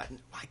because I thought,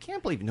 I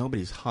can't believe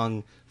nobody's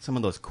hung some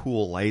of those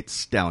cool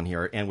lights down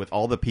here. And with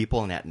all the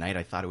people in that night,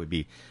 I thought it would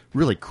be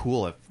really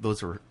cool if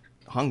those were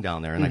hung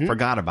down there. And I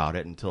forgot about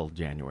it until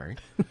January.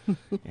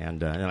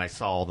 And I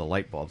saw all the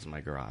light bulbs in my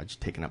garage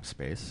taking up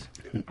space.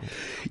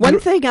 One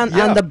thing on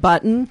the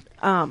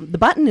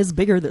button is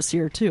bigger this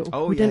year, too.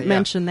 Oh, we didn't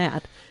mention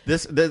that.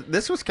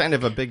 This was kind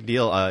of a big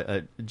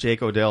deal.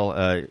 Jake Odell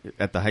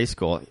at the high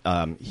school,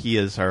 he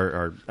is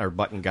our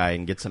button guy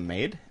and gets them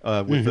made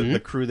with the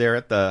crew there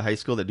at the high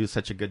school that do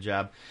such a good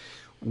job.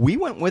 We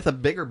went with a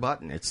bigger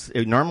button.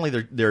 Normally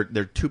they're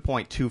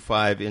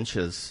 2.25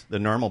 inches. The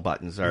normal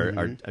buttons are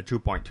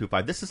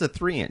 2.25. This is a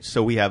 3-inch,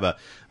 so we have a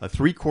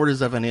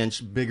 3/4 of an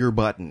inch bigger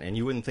button, and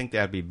you wouldn't think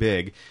that'd be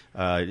big.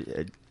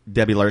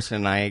 Debbie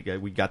Larson and I,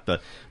 we got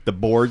the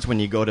boards when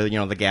you go to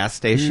the gas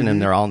station,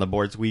 and they're all on the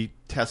boards. We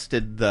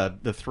tested the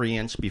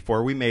 3-inch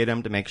before we made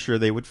them to make sure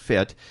they would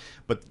fit,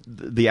 but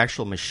the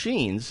actual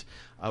machines.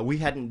 We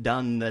hadn't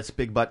done this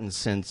big button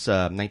since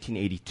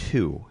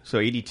 1982. So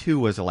 82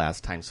 was the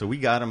last time. So we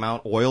got them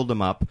out, oiled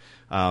them up.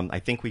 I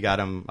think we got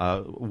them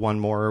one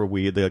more.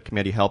 The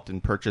committee helped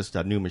and purchased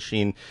a new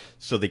machine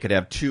so they could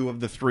have 2 of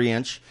the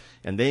 3-inch,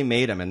 and they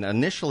made them. And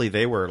initially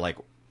they were like,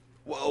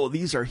 whoa,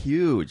 these are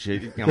huge.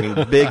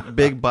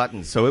 Big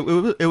buttons.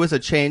 So it was a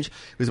change.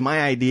 It was my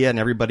idea, and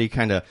everybody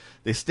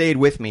they stayed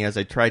with me as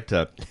I tried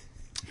to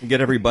get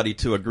everybody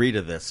to agree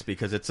to this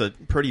because it's a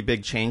pretty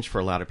big change for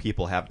a lot of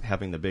people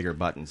having the bigger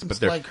buttons.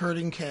 It's like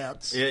herding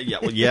cats.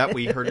 Yeah,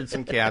 we herded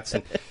some cats,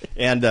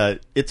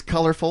 and it's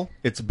colorful.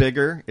 It's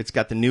bigger. It's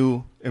got the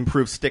new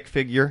improved stick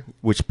figure,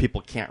 which people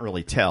can't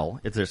really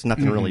tell. There's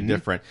nothing really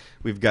different.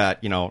 We've got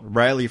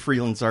Riley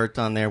Freeland's art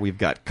on there. We've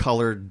got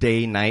color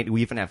day, night.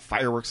 We even have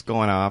fireworks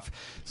going off.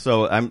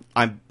 So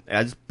I'm.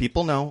 As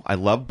people know, I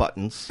love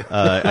buttons.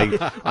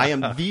 I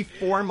am the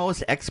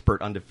foremost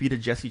expert on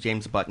defeated Jesse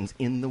James buttons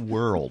in the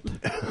world.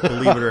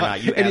 Believe it or not,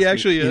 and he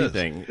actually is.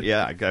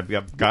 Yeah, I've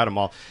got them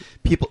all.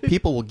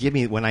 People will give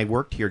me when I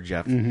worked here,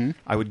 Jeff.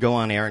 I would go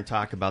on air and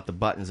talk about the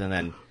buttons, and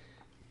then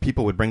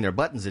people would bring their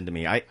buttons into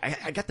me. I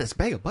got this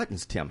bag of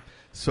buttons, Tim.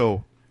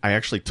 So I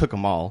actually took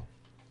them all.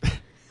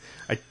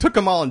 I took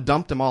them all and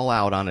dumped them all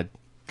out on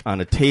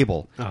a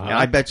table, and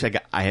I bet you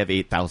I have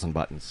 8,000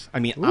 buttons. I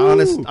mean,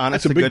 honest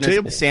that's a to big goodness.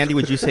 table. Sandy,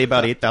 would you say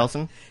about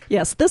 8,000?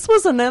 Yes, this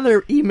was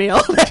another email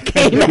that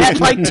came at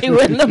like 2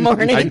 in the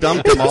morning. I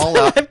dumped them all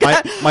out.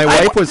 My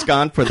wife was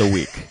gone for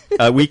the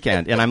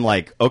weekend, and I'm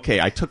like,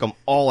 okay, I took them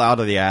all out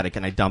of the attic,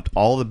 and I dumped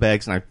all the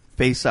bags, and I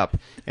face up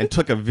and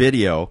took a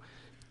video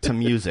to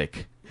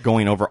music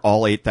going over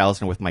all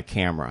 8,000 with my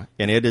camera,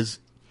 and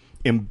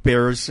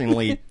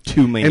embarrassingly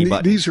too many And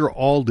buttons. these are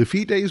all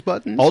Defeat Days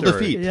buttons? All or-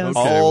 defeat. Yes.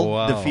 All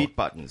wow. defeat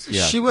buttons.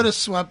 Yeah. She would have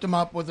swept them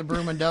up with a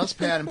broom and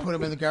dustpan and put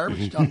them in the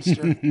garbage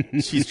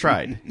dumpster. She's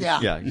tried. Yeah.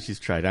 Yeah, she's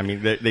tried. I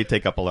mean, they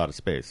take up a lot of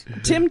space.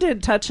 Tim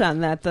did touch on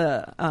that.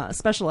 The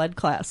special ed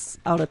class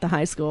out at the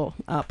high school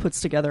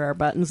puts together our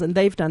buttons, and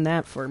they've done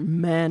that for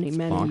many,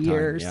 many Long time,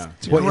 years. yeah.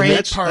 It's a Well, and great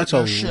that's a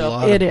partnership.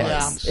 lot of It is.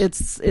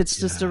 buttons. It's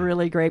just a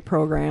really great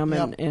program,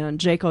 and, Yep. and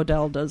Jake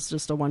Odell does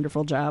just a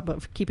wonderful job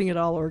of keeping it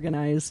all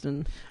organized.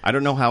 And I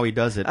don't know how he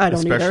does it, I don't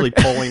especially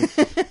either.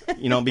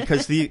 pulling,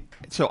 because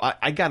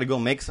I got to go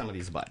make some of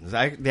these buttons.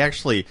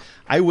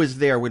 I was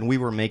there when we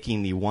were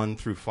making the 1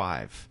 through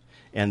 5,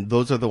 and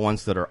those are the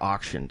ones that are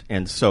auctioned.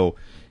 And so,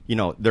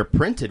 they're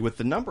printed with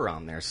the number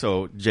on there.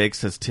 So Jake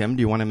says, Tim,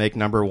 do you want to make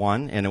number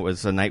 1? And it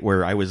was a night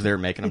where I was there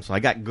making them. So I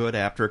got good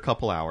after a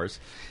couple hours.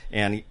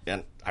 And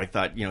I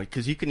thought,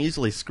 because you can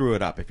easily screw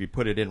it up if you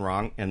put it in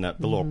wrong and the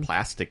little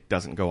plastic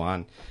doesn't go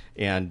on.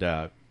 And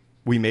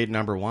we made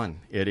number 1.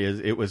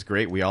 It was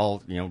great. We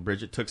all,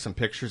 Bridget took some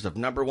pictures of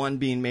number 1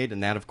 being made,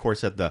 and that, of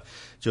course, at the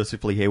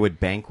Joseph Lee Haywood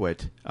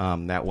banquet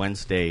that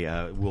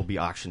Wednesday will be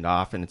auctioned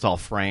off, and it's all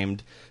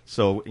framed.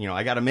 So,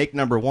 I got to make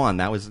number 1.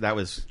 That was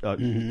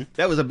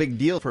a big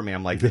deal for me.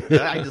 I'm like,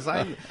 I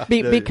designed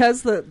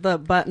because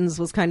the buttons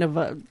was kind of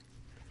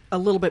a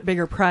little bit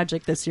bigger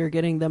project this year,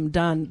 getting them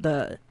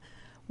done.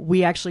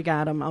 We actually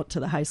got them out to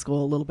the high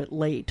school a little bit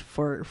late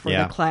for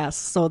Yeah. the class.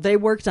 So they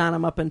worked on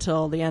them up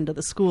until the end of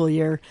the school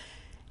year.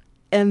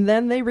 And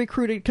then they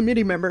recruited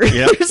committee members.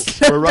 Yep.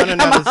 to We're running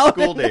come out of out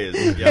school days.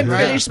 and Yep.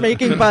 finish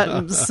making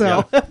buttons.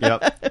 So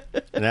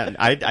Yep. And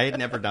I had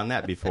never done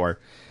that before.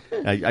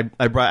 I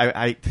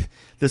brought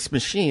this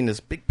machine, this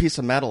big piece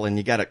of metal, and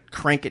you got to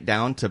crank it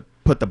down to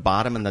put the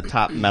bottom and the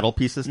top metal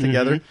pieces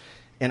together.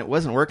 And it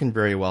wasn't working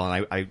very well,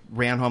 and I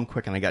ran home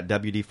quick, and I got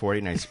WD-40,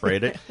 and I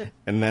sprayed it,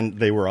 and then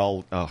they were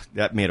all,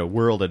 that made a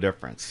world of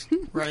difference.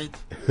 Right.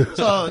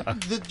 So,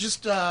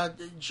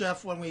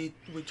 Jeff, when we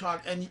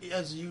talk, and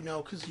as you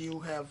know, because you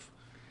have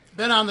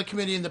been on the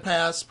committee in the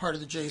past, part of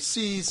the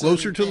JCs.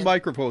 Closer to the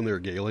microphone there,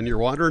 Galen. You're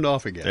wandering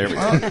off again. There we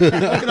go.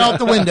 Looking out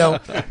the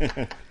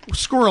window.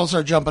 Squirrels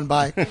are jumping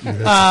by.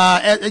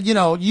 You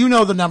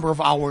know the number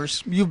of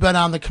hours. You've been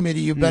on the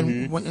committee. You've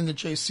been in the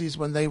JCs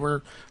when they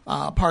were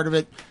part of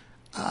it.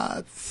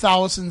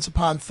 Thousands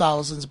upon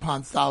thousands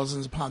upon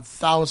thousands upon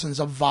thousands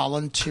of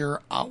volunteer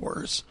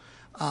hours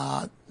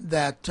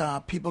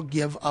that people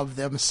give of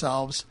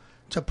themselves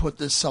to put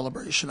this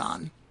celebration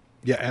on.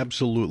 Yeah,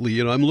 absolutely.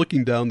 I'm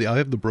looking down I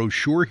have the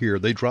brochure here.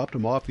 They dropped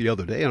them off the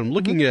other day, and I'm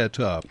looking at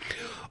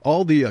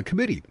all the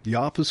committee, the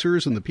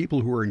officers and the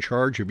people who are in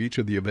charge of each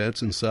of the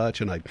events and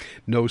such, and I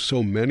know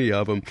so many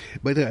of them.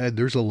 But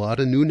there's a lot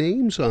of new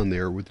names on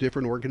there with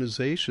different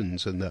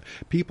organizations, and the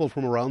people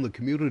from around the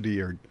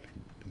community are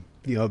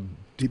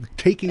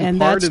taking and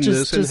part that's in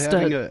this just and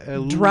having a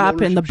little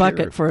drop in the ownership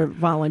bucket share. for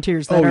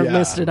volunteers that are yeah.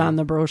 listed on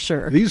the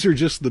brochure. These are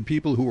just the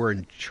people who are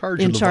in charge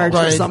In of the charge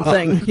of volunteers.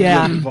 something,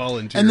 yeah.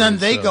 Volunteers, And then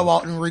they so. go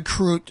out and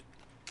recruit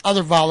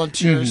other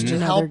volunteers to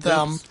And help other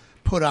them groups.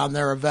 put on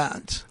their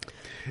event.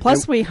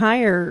 Plus, we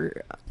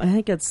hire, I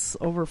think it's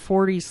over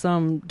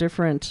 40-some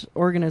different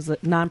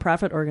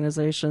nonprofit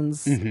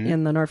organizations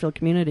in the Northfield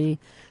community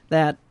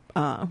that,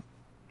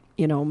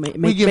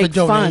 make give a make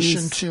donation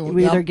funds. to,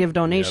 We yep. either give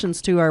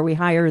donations to or we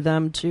hire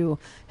them to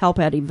help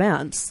at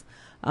events.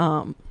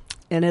 And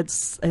I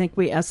think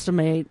we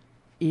estimate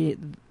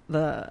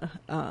the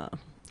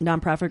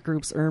nonprofit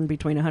groups earn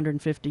between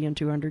 $150 and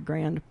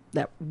 $200,000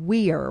 that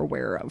we are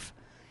aware of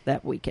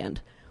that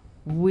weekend.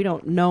 We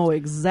don't know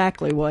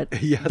exactly what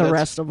the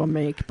rest of them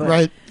make, but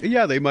Right.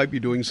 Yeah, they might be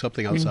doing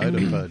something outside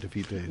of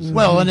Defeat Days.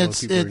 Well, and While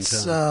it's people are in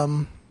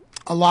town.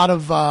 a lot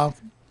of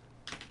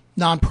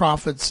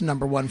nonprofits'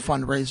 number one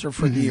fundraiser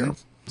for the year.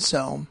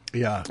 So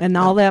Yeah. and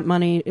all that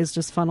money is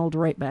just funneled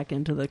right back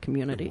into the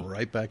community.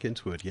 Right back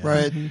into it, yeah.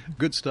 Right.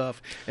 Good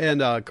stuff.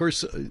 And, of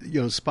course,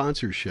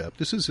 sponsorship.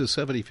 This is the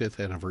 75th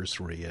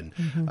anniversary, and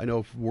I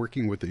know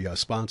working with the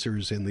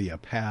sponsors in the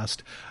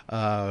past,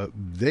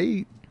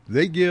 they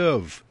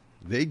give.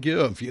 They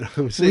give.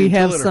 We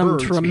have some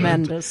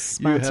tremendous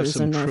You have sponsors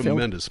some in Northfield.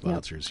 tremendous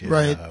sponsors. Yeah.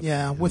 right,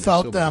 yeah. And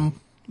Without so them,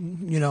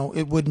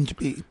 it wouldn't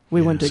be.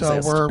 We wouldn't So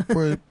exist.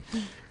 we're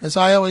as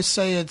I always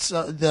say, it's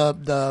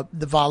the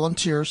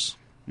volunteers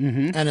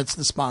and it's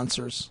the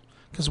sponsors,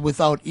 because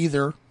without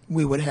either,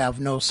 we would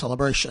have no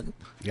celebration.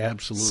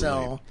 Absolutely.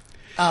 So,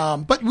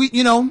 but we,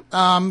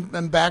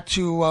 and back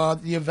to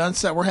the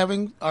events that we're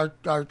having,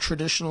 our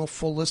traditional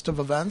full list of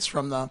events,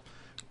 from the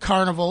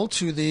carnival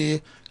to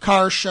the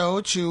car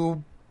show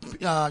to,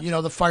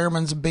 the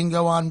fireman's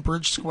bingo on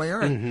Bridge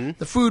Square and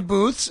the food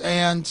booths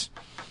and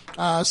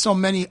so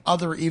many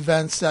other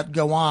events that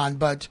go on.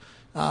 But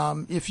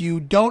if you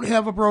don't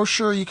have a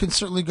brochure, you can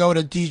certainly go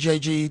to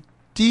DJG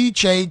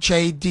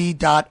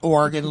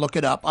djjd.org and look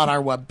it up on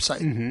our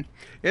website. Mm-hmm.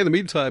 In the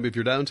meantime, if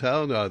you're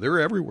downtown, they're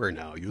everywhere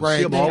now. You'll Right,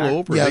 see them they all are.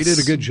 over. Yes. They did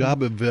a good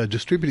job of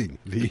distributing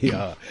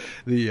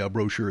the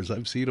brochures.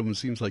 I've seen them, it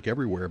seems like,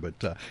 everywhere.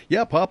 But,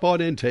 yeah, pop on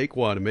in, take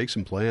one, and make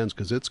some plans,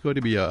 because it's going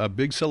to be a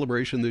big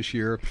celebration this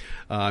year.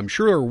 I'm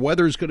sure our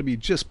weather's going to be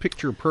just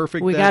picture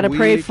perfect. We got to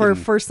pray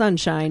for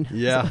sunshine.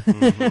 Yeah.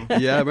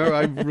 Mm-hmm. Yeah,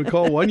 I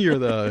recall one year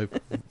the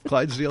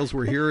Clydesdales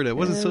were here, and it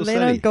wasn't so they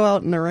sunny. don't go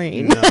out in the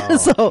rain. No,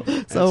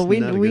 so we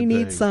not a we good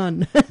need thing.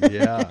 sun.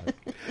 Yeah.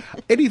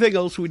 Anything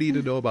else we need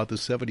to know about the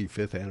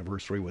 75th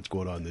anniversary? What's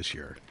going on this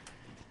year?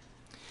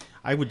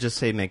 I would just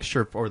say make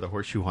sure for the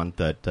horseshoe hunt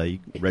that you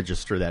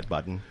register that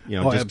button.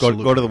 Just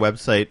absolutely. go to the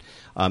website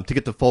to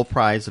get the full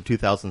prize of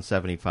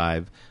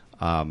 $2,075.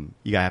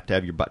 You have to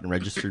have your button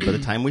registered by the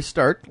time we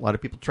start. A lot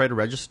of people try to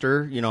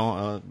register,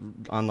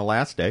 on the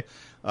last day.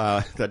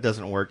 That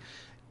doesn't work.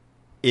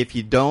 If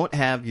you don't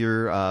have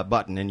your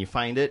button and you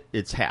find it,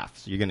 it's half.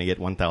 So you're going to get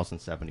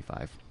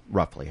 $1,075,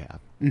 roughly half.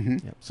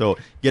 Mm-hmm. Yep. So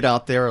get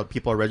out there.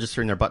 People are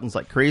registering their buttons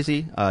like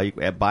crazy. You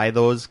buy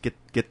those.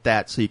 Get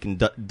that so you can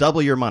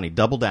double your money,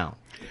 double down.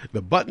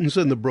 The buttons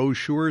and the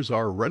brochures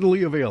are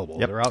readily available.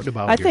 Yep. They're out and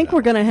about. I here think now.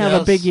 we're going to have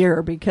Yes. a big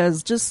year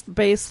because just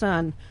based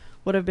on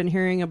what I've been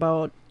hearing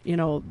about,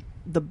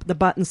 the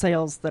button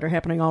sales that are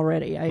happening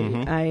already.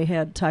 I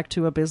had talked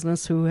to a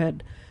business who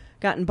had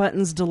gotten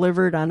buttons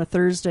delivered on a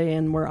Thursday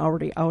and were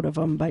already out of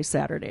them by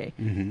Saturday.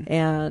 Mm-hmm.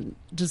 And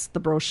just the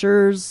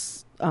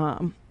brochures,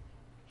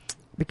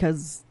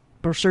 because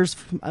brochures,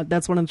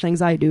 that's one of the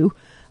things I do.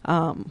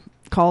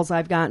 Calls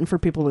I've gotten for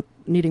people with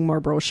needing more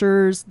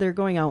brochures, they're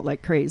going out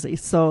like crazy.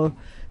 So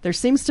there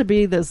seems to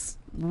be this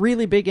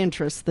really big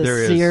interest There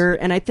this is. year,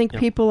 and I think Yep.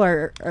 people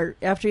are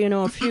after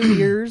a few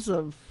years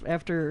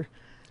after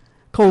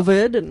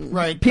COVID and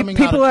Right, coming out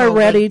people of are COVID,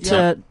 ready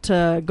yeah.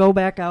 to go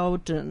back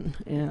out and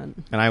And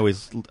I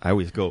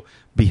always go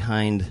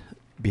behind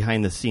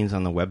the scenes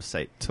on the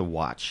website to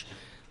watch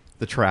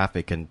the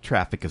traffic, and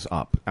traffic is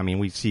up. I mean,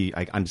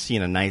 I'm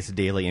seeing a nice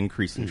daily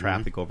increase in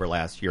traffic over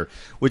last year,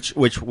 which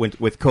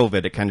with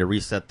COVID, it kind of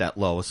reset that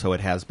low, so it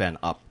has been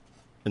up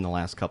in the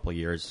last couple of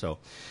years. So,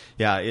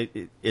 yeah,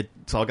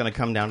 it's all going to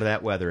come down to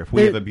that weather. If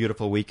we have a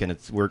beautiful weekend,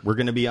 we're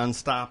going to be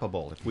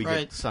unstoppable. If we Right.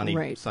 get sunny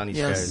Right. sunny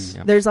Yes. skies.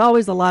 Yeah. there's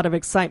always a lot of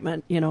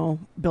excitement,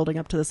 building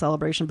up to the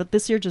celebration. But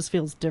this year just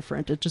feels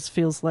different. It just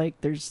feels like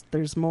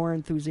there's more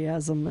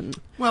enthusiasm and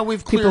Well,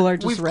 we've People cleared, are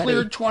just we've ready.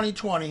 cleared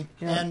 2020,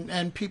 Yeah.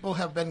 and people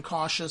have been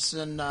cautious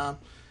in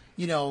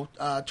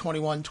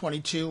 21,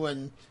 22,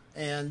 and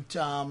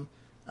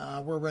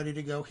we're ready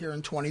to go here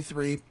in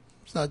 23.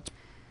 So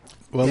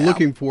Well, Yeah.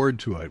 looking forward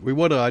to it.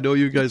 I know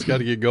you guys got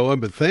to get going,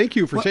 but thank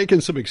you for taking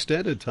some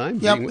extended time.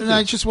 Yep, being with and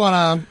I us. just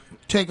want to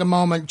take a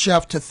moment,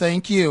 Jeff, to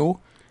thank you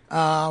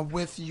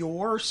with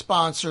your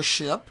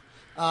sponsorship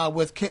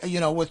with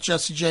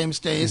Jesse James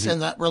Days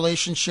and that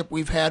relationship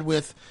we've had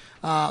with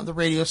the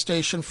radio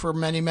station for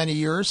many, many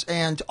years,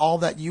 and all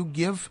that you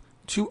give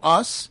to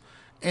us.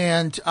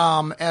 And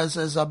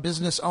as a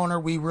business owner,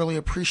 we really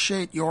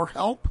appreciate your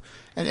help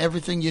and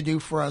everything you do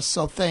for us.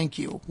 So thank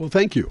you. Well,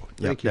 thank you. Yep,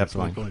 Thank you. that's It's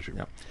my fine. pleasure.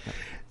 Yep.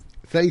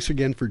 Thanks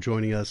again for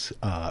joining us.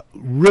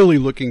 Really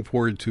looking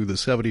forward to the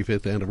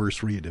 75th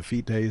anniversary of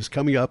Defeat Days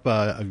coming up.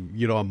 A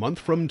month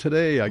from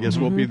today, I guess,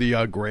 will be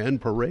the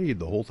grand parade.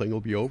 The whole thing will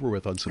be over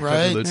with on September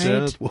Right. the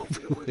 10th.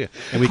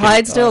 And we can,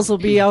 Clydesdales will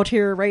be out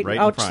here right right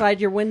in outside front.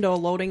 your window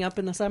loading up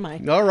in the semi.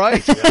 All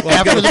right. Well, I've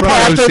got After a the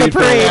front row seat for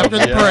parade. it. After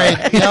the Yeah.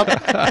 parade.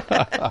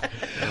 Yep.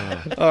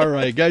 All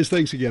right, guys,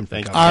 thanks again for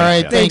Thank you. coming. All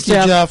right. Jeff. Thank you,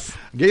 Thanks, Jeff.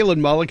 Galen,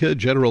 Malecha,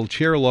 General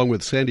Chair, along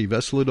with Sandy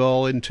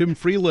Vesledahl and Tim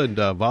Freeland,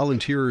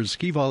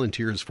 key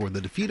volunteers for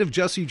the Defeat of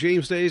Jesse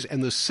James Days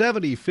and the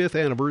 75th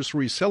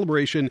anniversary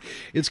celebration.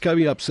 It's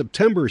coming up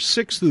September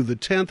 6th through the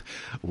 10th,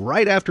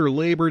 right after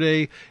Labor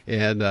Day,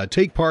 and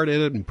take part in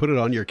it and put it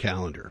on your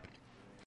calendar.